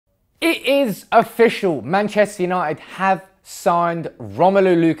It is official. Manchester United have signed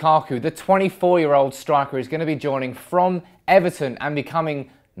Romelu Lukaku. The 24-year-old striker is going to be joining from Everton and becoming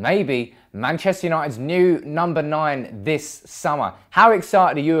maybe Manchester United's new number 9 this summer. How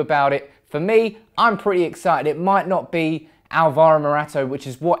excited are you about it? For me, I'm pretty excited. It might not be Alvaro Morata, which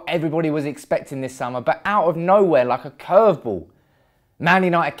is what everybody was expecting this summer, but out of nowhere, like a curveball, Man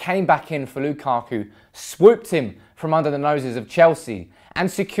United came back in for Lukaku, swooped him from under the noses of Chelsea and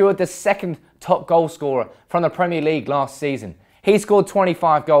secured the second top goal scorer from the Premier League last season. He scored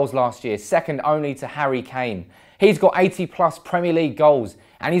 25 goals last year, second only to Harry Kane. He's got 80 plus Premier League goals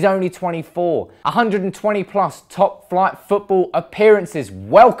and he's only 24. 120 plus top flight football appearances.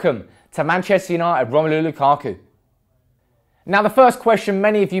 Welcome to Manchester United, Romelu Lukaku. Now the first question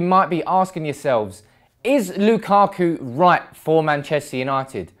many of you might be asking yourselves, is Lukaku right for Manchester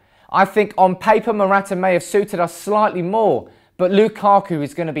United? I think on paper Morata may have suited us slightly more, but Lukaku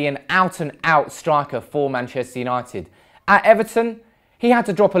is going to be an out-and-out striker for Manchester United. At Everton, he had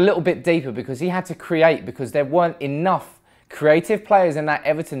to drop a little bit deeper because he had to create because there weren't enough creative players in that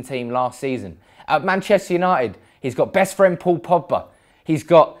Everton team last season. At Manchester United, he's got best friend Paul Pogba, he's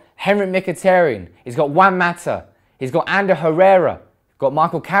got Henrik Mkhitaryan, he's got Juan Mata, he's got Ander Herrera, got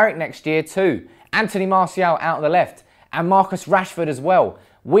Michael Carrick next year too, Anthony Martial out on the left, and Marcus Rashford as well.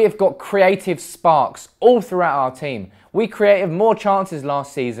 We have got creative sparks all throughout our team. We created more chances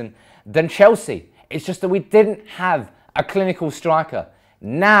last season than Chelsea. It's just that we didn't have a clinical striker.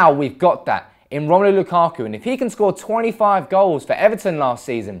 Now we've got that in Romelu Lukaku, and if he can score 25 goals for Everton last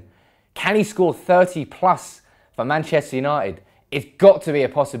season, can he score 30 plus for Manchester United? It's got to be a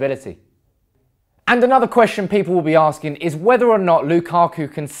possibility. And another question people will be asking is whether or not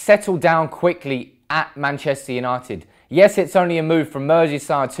Lukaku can settle down quickly at Manchester United. Yes, it's only a move from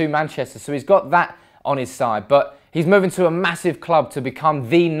Merseyside to Manchester, so he's got that on his side, but he's moving to a massive club to become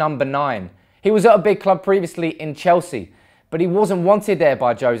the number 9. He was at a big club previously in Chelsea, but he wasn't wanted there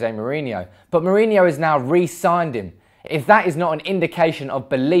by Jose Mourinho. But Mourinho has now re-signed him. If that is not an indication of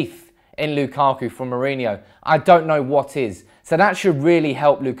belief in Lukaku from Mourinho, I don't know what is. So that should really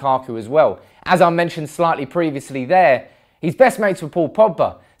help Lukaku as well. As I mentioned slightly previously there, he's best mates with Paul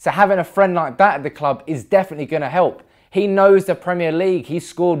Pogba. So having a friend like that at the club is definitely going to help. He knows the Premier League. He's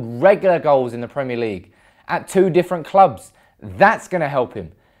scored regular goals in the Premier League at 2 different clubs. That's going to help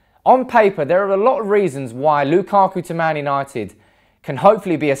him. On paper, there are a lot of reasons why Lukaku to Man United can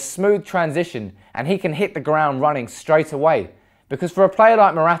hopefully be a smooth transition and he can hit the ground running straight away. Because for a player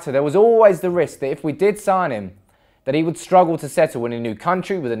like Morata, there was always the risk that if we did sign him, that he would struggle to settle in a new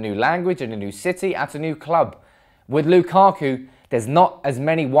country, with a new language, in a new city, at a new club. With Lukaku, there's not as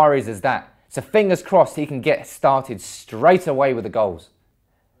many worries as that. So fingers crossed he can get started straight away with the goals.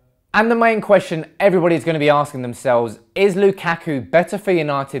 And the main question everybody's going to be asking themselves, is Lukaku better for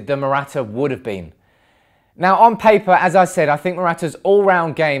United than Morata would have been? Now on paper, as I said, I think Morata's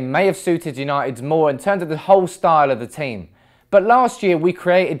all-round game may have suited United more in terms of the whole style of the team. But last year we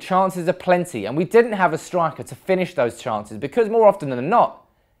created chances aplenty and we didn't have a striker to finish those chances because more often than not,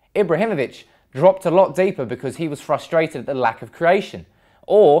 Ibrahimovic dropped a lot deeper because he was frustrated at the lack of creation.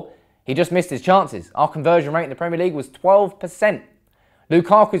 Or he just missed his chances. Our conversion rate in the Premier League was 12%.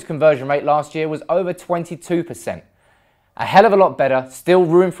 Lukaku's conversion rate last year was over 22%. A hell of a lot better, still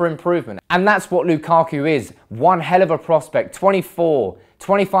room for improvement. And that's what Lukaku is. One hell of a prospect, 24,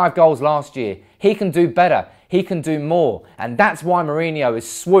 25 goals last year. He can do better, he can do more. And that's why Mourinho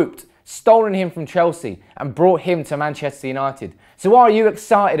has swooped, stolen him from Chelsea and brought him to Manchester United. So are you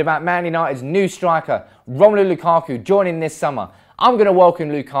excited about Man United's new striker, Romelu Lukaku, joining this summer? I'm going to welcome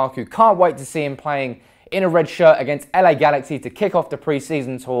Lukaku. Can't wait to see him playing in a red shirt against LA Galaxy to kick off the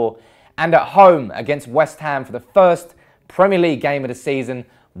pre-season tour and at home against West Ham for the first Premier League game of the season.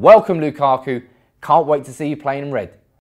 Welcome Lukaku. Can't wait to see you playing in red.